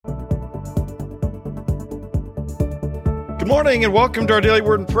Good morning and welcome to our Daily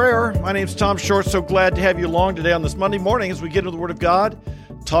Word and Prayer. My name's Tom Short. So glad to have you along today on this Monday morning as we get into the Word of God,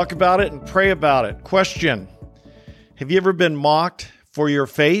 talk about it, and pray about it. Question: have you ever been mocked for your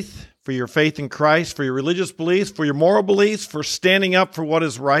faith in Christ, for your religious beliefs, for your moral beliefs, for standing up for what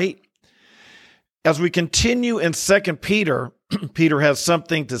is right? As we continue in 2 Peter, Peter has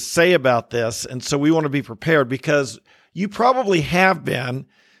something to say about this, and so we want to be prepared because you probably have been.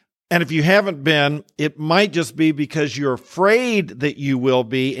 And if you haven't been, it might just be because you're afraid that you will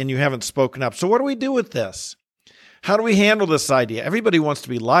be and you haven't spoken up. So what do we do with this? How do we handle this idea? Everybody wants to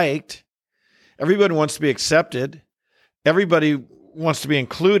be liked. Everybody wants to be accepted. Everybody wants to be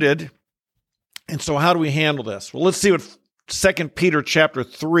included. And so how do we handle this? Well, let's see what 2 Peter chapter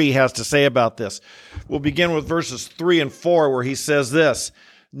 3 has to say about this. We'll begin with verses 3 and 4 where he says this: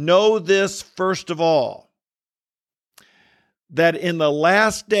 "Know this first of all, that in the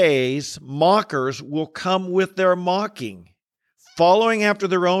last days mockers will come with their mocking, following after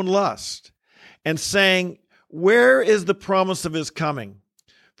their own lust, and saying, 'Where is the promise of his coming?'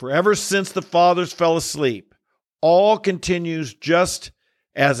 For ever since the fathers fell asleep, all continues just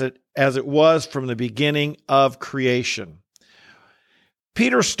as it was from the beginning of creation."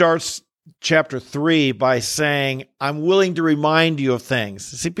 Peter starts chapter 3 by saying, I'm willing to remind you of things.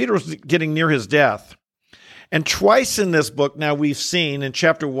 See, Peter was getting near his death. And twice in this book now we've seen, in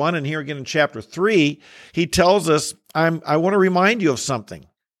chapter 1 and here again in chapter 3, he tells us, I want to remind you of something.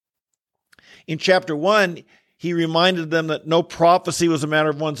 In chapter 1, he reminded them that no prophecy was a matter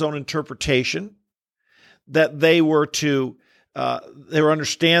of one's own interpretation, that they were to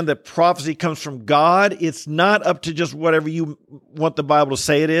understand that prophecy comes from God. It's not up to just whatever you want the Bible to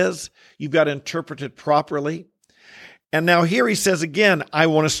say it is. You've got to interpret it properly. And now here he says again, I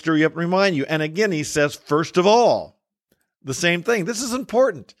want to stir you up and remind you. And again, he says, first of all, the same thing. This is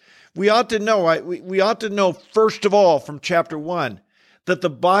important. We ought to know, we ought to know first of all from chapter 1 that the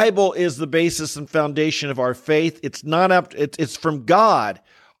Bible is the basis and foundation of our faith. It's not up, it's from God.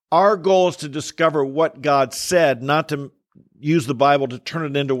 Our goal is to discover what God said, not to use the Bible to turn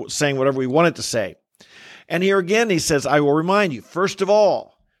it into saying whatever we want it to say. And here again, he says, I will remind you, first of all,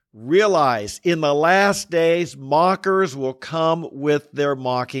 realize in the last days, mockers will come with their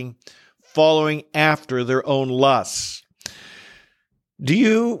mocking, following after their own lusts. Do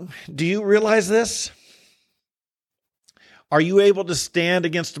you realize this? Are you able to stand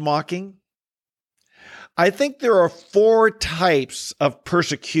against mocking? I think there are 4 types of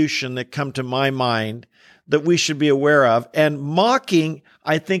persecution that come to my mind that we should be aware of. And mocking,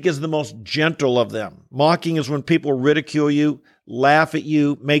 I think, is the most gentle of them. Mocking is when people ridicule you, laugh at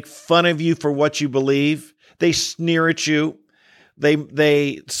you, make fun of you for what you believe. They sneer at you.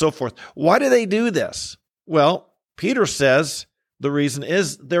 They so forth. Why do they do this? Well, Peter says the reason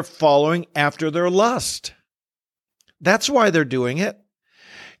is they're following after their lust. That's why they're doing it.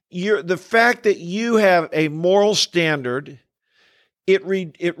 The fact that you have a moral standard, it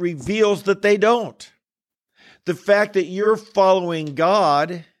reveals that they don't. The fact that you're following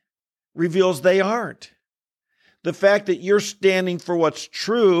God reveals they aren't. The fact that you're standing for what's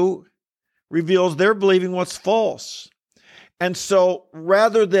true reveals they're believing what's false. And so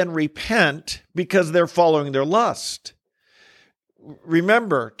rather than repent because they're following their lust,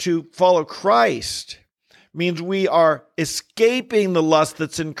 remember, to follow Christ means we are escaping the lust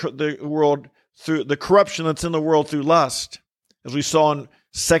that's in the world through the corruption that's in the world through lust. As we saw in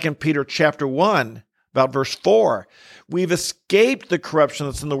 2 Peter chapter 1, about verse 4, we've escaped the corruption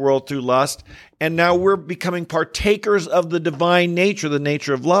that's in the world through lust, and now we're becoming partakers of the divine nature, the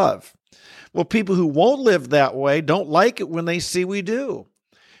nature of love. Well, people who won't live that way don't like it when they see we do.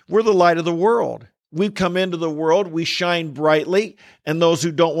 We're the light of the world. We've come into the world, we shine brightly, and those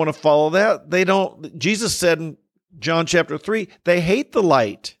who don't want to follow that, they don't. Jesus said in John chapter 3, they hate the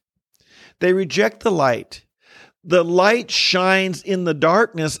light. They reject the light. The light shines in the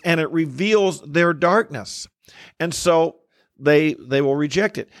darkness and it reveals their darkness. And so they will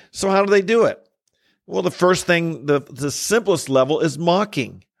reject it. So how do they do it? Well, the first thing, the simplest level is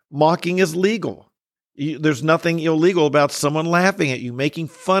mocking. Mocking is legal. There's nothing illegal about someone laughing at you, making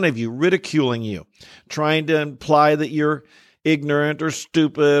fun of you, ridiculing you, trying to imply that you're ignorant or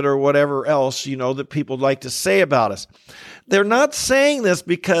stupid or whatever else, that people like to say about us. They're not saying this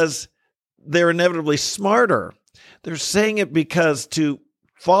because they're inevitably smarter. They're saying it because to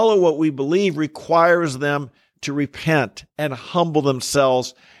follow what we believe requires them to repent and humble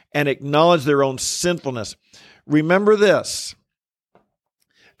themselves and acknowledge their own sinfulness. Remember this,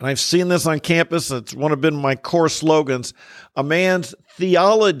 and I've seen this on campus, it's been my core slogans, a man's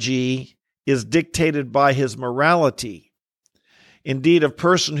theology is dictated by his morality. Indeed, a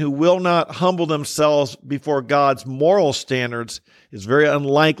person who will not humble themselves before God's moral standards is very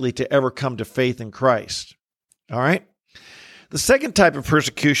unlikely to ever come to faith in Christ. All right? The second type of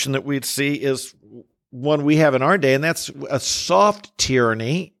persecution that we'd see is one we have in our day, and that's a soft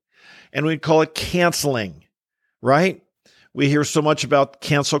tyranny, and we'd call it canceling, right? We hear so much about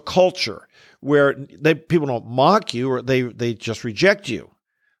cancel culture, where people don't mock you, or they just reject you.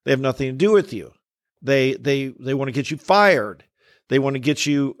 They have nothing to do with you. They want to get you fired. They want to get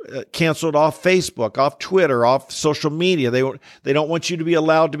you canceled off Facebook, off Twitter, off social media. They don't want you to be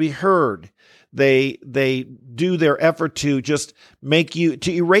allowed to be heard. They do their effort to just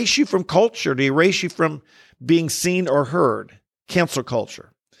to erase you from culture, to erase you from being seen or heard. Cancel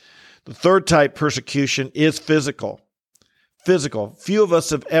culture. The third type persecution is physical. Physical. Few of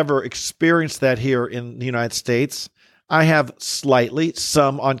us have ever experienced that here in the United States. I have slightly,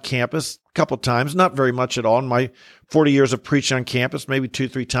 some on campus, a couple times, not very much at all in my 40 years of preaching on campus, maybe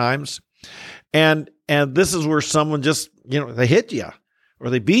 2-3 times. And this is where someone just, they hit you, or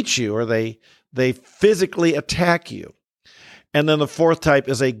they beat you, or they physically attack you. And then the fourth type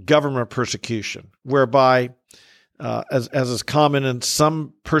is a government persecution, whereby, as is common in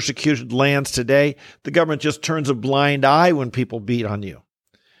some persecuted lands today, the government just turns a blind eye when people beat on you.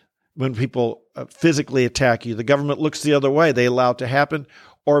 When people physically attack you, the government looks the other way. They allow it to happen.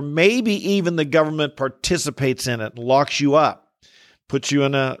 Or maybe even the government participates in it and locks you up, puts you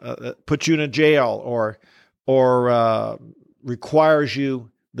in a jail, or requires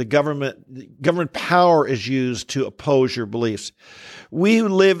you. The government power is used to oppose your beliefs. We who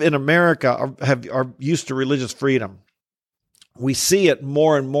live in America are used to religious freedom. We see it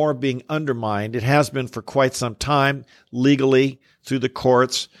more and more being undermined. It has been for quite some time, legally, through the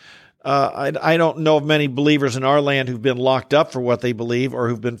courts. I don't know of many believers in our land who've been locked up for what they believe or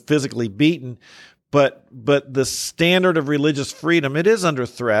who've been physically beaten, but the standard of religious freedom, it is under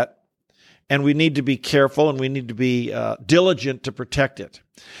threat, and we need to be careful and we need to be diligent to protect it.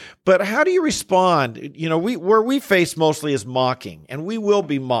 But how do you respond? Where we face mostly is mocking, and we will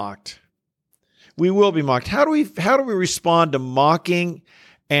be mocked. We will be mocked. How do we respond to mocking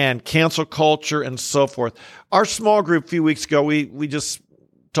and cancel culture and so forth? Our small group a few weeks ago, we just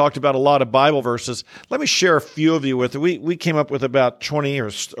talked about a lot of Bible verses. Let me share a few of you with you. We came up with about 20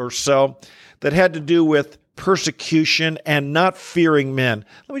 or so that had to do with persecution and not fearing men.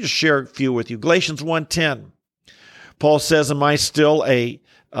 Let me just share a few with you. Galatians 1:10. Paul says, am I still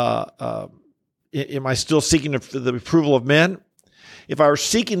seeking the approval of men? If I were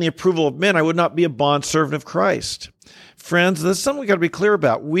seeking the approval of men, I would not be a bondservant of Christ. Friends, this is something we've got to be clear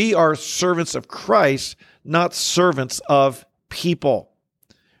about. We are servants of Christ, not servants of people.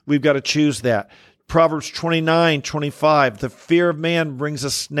 We've got to choose that. Proverbs 29:25, the fear of man brings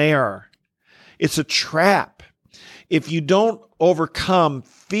a snare. It's a trap. If you don't overcome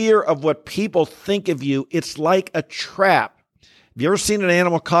fear of what people think of you, it's like a trap. Have you ever seen an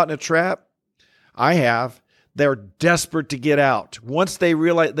animal caught in a trap? I have. They're desperate to get out. Once they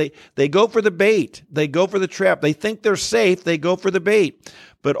realize, they go for the bait. They go for the trap. They think they're safe. They go for the bait.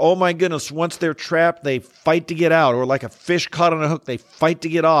 But oh my goodness, once they're trapped, they fight to get out. Or like a fish caught on a hook, they fight to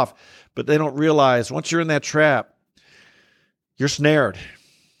get off. But they don't realize once you're in that trap, you're snared.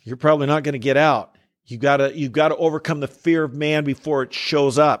 You're probably not going to get out. You've got to overcome the fear of man before it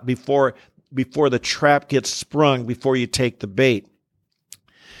shows up, before the trap gets sprung, before you take the bait.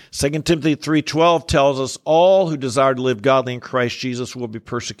 2 Timothy 3:12 tells us all who desire to live godly in Christ Jesus will be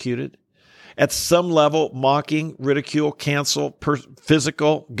persecuted. At some level, mocking, ridicule, cancel,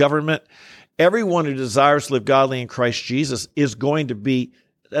 physical, government, everyone who desires to live godly in Christ Jesus is going to be,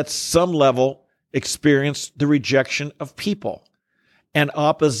 at some level, experience the rejection of people and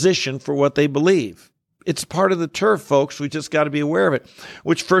opposition for what they believe. It's part of the turf, folks. We just got to be aware of it,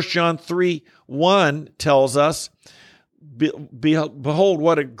 which 1 John 3:1 tells us, behold,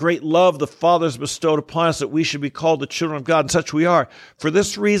 what a great love the Father has bestowed upon us, that we should be called the children of God, and such we are. For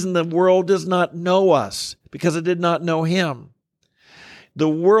this reason, the world does not know us, because it did not know him. The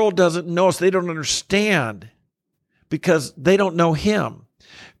world doesn't know us. They don't understand, because they don't know him.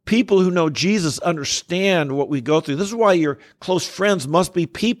 People who know Jesus understand what we go through. This is why your close friends must be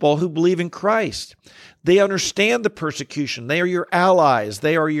people who believe in Christ. They understand the persecution. They are your allies.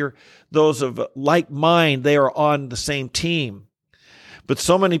 They are those of like mind. They are on the same team. But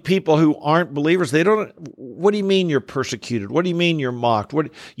so many people who aren't believers, they don't. What do you mean you're persecuted? What do you mean you're mocked?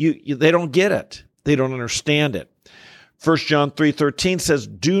 They don't get it. They don't understand it. 1 John 3:13 says,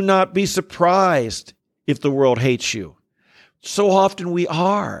 "Do not be surprised if the world hates you." So often we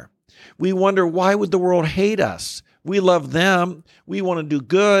are. We wonder, why would the world hate us? We love them. We want to do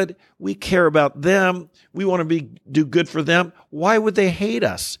good. We care about them. We want to do good for them. Why would they hate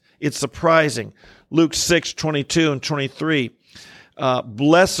us? It's surprising. Luke 6:22 and 23.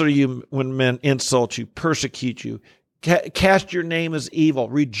 Blessed are you when men insult you, persecute you, cast your name as evil.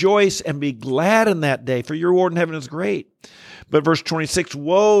 Rejoice and be glad in that day, for your reward in heaven is great. But verse 26,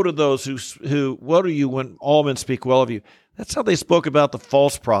 woe to those who woe to you when all men speak well of you. That's how they spoke about the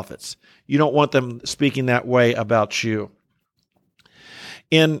false prophets. You don't want them speaking that way about you.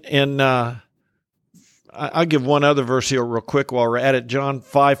 I'll give one other verse here real quick while we're at it. John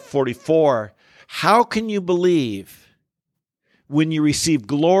 5:44. How can you believe when you receive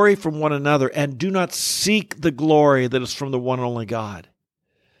glory from one another and do not seek the glory that is from the one and only God?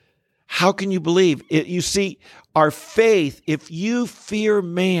 How can you believe? You see, our faith, if you fear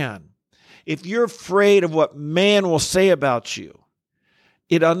man, if you're afraid of what man will say about you,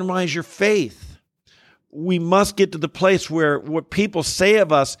 it undermines your faith. We must get to the place where what people say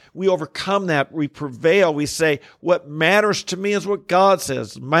of us, we overcome that, we prevail. We say, what matters to me is what God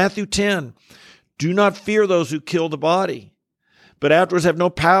says. Matthew 10, do not fear those who kill the body, but afterwards have no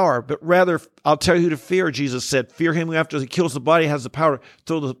power. But rather, I'll tell you who to fear, Jesus said. Fear him who after he kills the body has the power to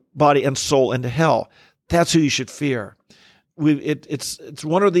throw the body and soul into hell. That's who you should fear. It's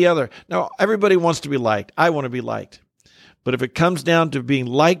one or the other. Now, everybody wants to be liked. I want to be liked. But if it comes down to being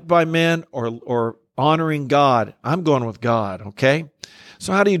liked by men or honoring God, I'm going with God, okay?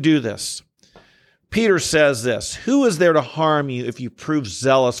 So how do you do this? Peter says this, who is there to harm you if you prove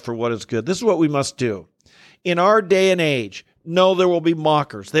zealous for what is good? This is what we must do. In our day and age, no, there will be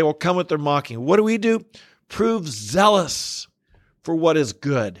mockers. They will come with their mocking. What do? Prove zealous for what is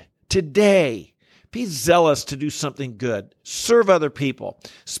good. Today, be zealous to do something good. Serve other people.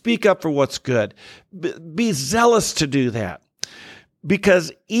 Speak up for what's good. Be zealous to do that.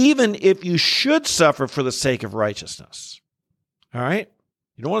 Because even if you should suffer for the sake of righteousness, all right?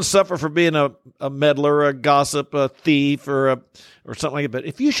 You don't want to suffer for being a meddler, a gossip, a thief, or something like that. But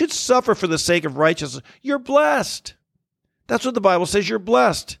if you should suffer for the sake of righteousness, you're blessed. That's what the Bible says, you're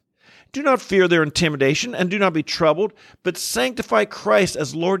blessed. Do not fear their intimidation and do not be troubled, but sanctify Christ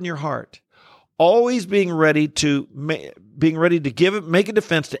as Lord in your heart. Always being ready to make a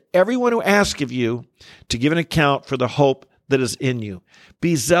defense to everyone who asks of you to give an account for the hope that is in you.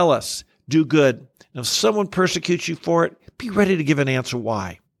 Be zealous, do good. And if someone persecutes you for it, be ready to give an answer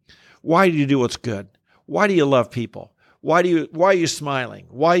why. Why do you do what's good? Why do you love people? Why are you smiling?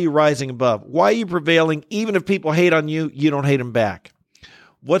 Why are you rising above? Why are you prevailing? Even if people hate on you, you don't hate them back.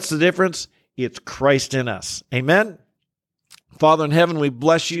 What's the difference? It's Christ in us. Amen? Father in heaven, we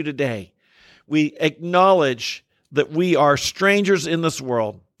bless you today. We acknowledge that we are strangers in this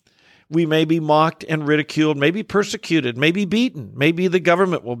world. We may be mocked and ridiculed, maybe persecuted, maybe beaten. Maybe the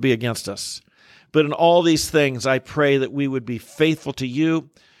government will be against us. But in all these things, I pray that we would be faithful to you.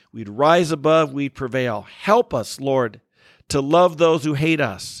 We'd rise above, we'd prevail. Help us, Lord, to love those who hate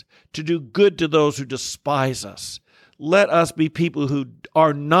us, to do good to those who despise us. Let us be people who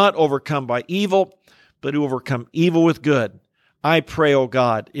are not overcome by evil, but who overcome evil with good. I pray, oh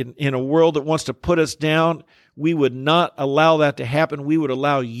God, in a world that wants to put us down, we would not allow that to happen. We would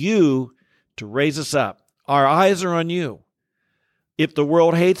allow you to raise us up. Our eyes are on you. If the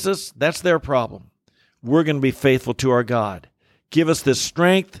world hates us, that's their problem. We're going to be faithful to our God. Give us this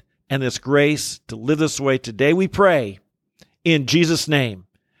strength and this grace to live this way today, we pray. In Jesus' name,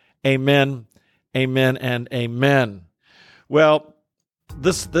 amen, amen, and amen. Well,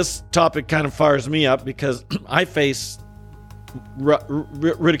 this topic kind of fires me up because I face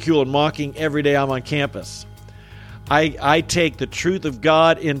ridicule and mocking every day I'm on campus. I take the truth of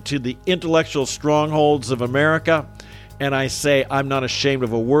God into the intellectual strongholds of America, and I say I'm not ashamed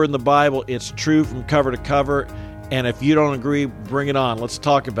of a word in the Bible. It's true from cover to cover, and if you don't agree, bring it on. Let's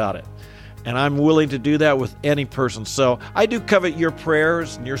talk about it. And I'm willing to do that with any person. So I do covet your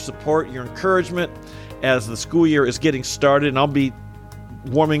prayers and your support, your encouragement as the school year is getting started, and I'll be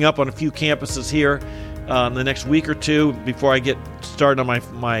warming up on a few campuses here in the next week or two before I get started on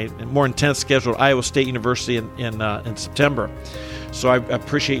my more intense schedule at Iowa State University in September. So I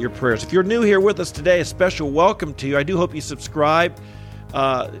appreciate your prayers. If you're new here with us today, a special welcome to you. I do hope you subscribe.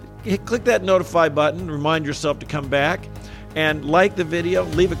 Click that notify button. Remind yourself to come back and like the video.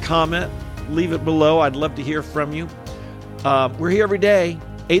 Leave a comment. Leave it below. I'd love to hear from you. We're here every day,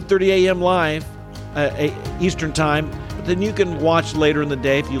 8:30 a.m. live, Eastern Time. But then you can watch later in the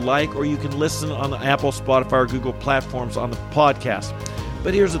day if you like, or you can listen on the Apple, Spotify, or Google platforms on the podcast.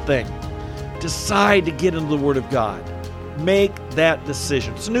 But here's the thing. Decide to get into the Word of God. Make that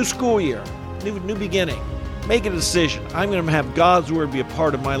decision. It's a new school year, new beginning. Make a decision. I'm going to have God's Word be a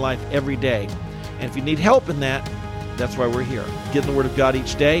part of my life every day. And if you need help in that, That's why we're here. Get in the Word of God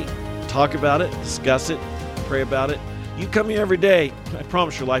each day, talk about it, discuss it, pray about it. You come here every day, I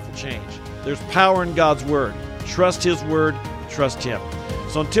promise your life will change. There's power in God's Word. Trust His Word, trust Him.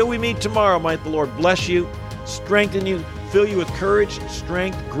 So until we meet tomorrow, might the Lord bless you, strengthen you, fill you with courage,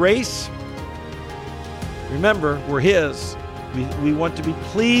 strength, grace. Remember, we're His. We want to be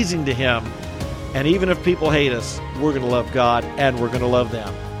pleasing to Him. And even if people hate us, we're going to love God and we're going to love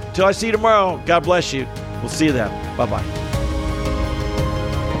them. Until I see you tomorrow, God bless you. We'll see you then. Bye-bye.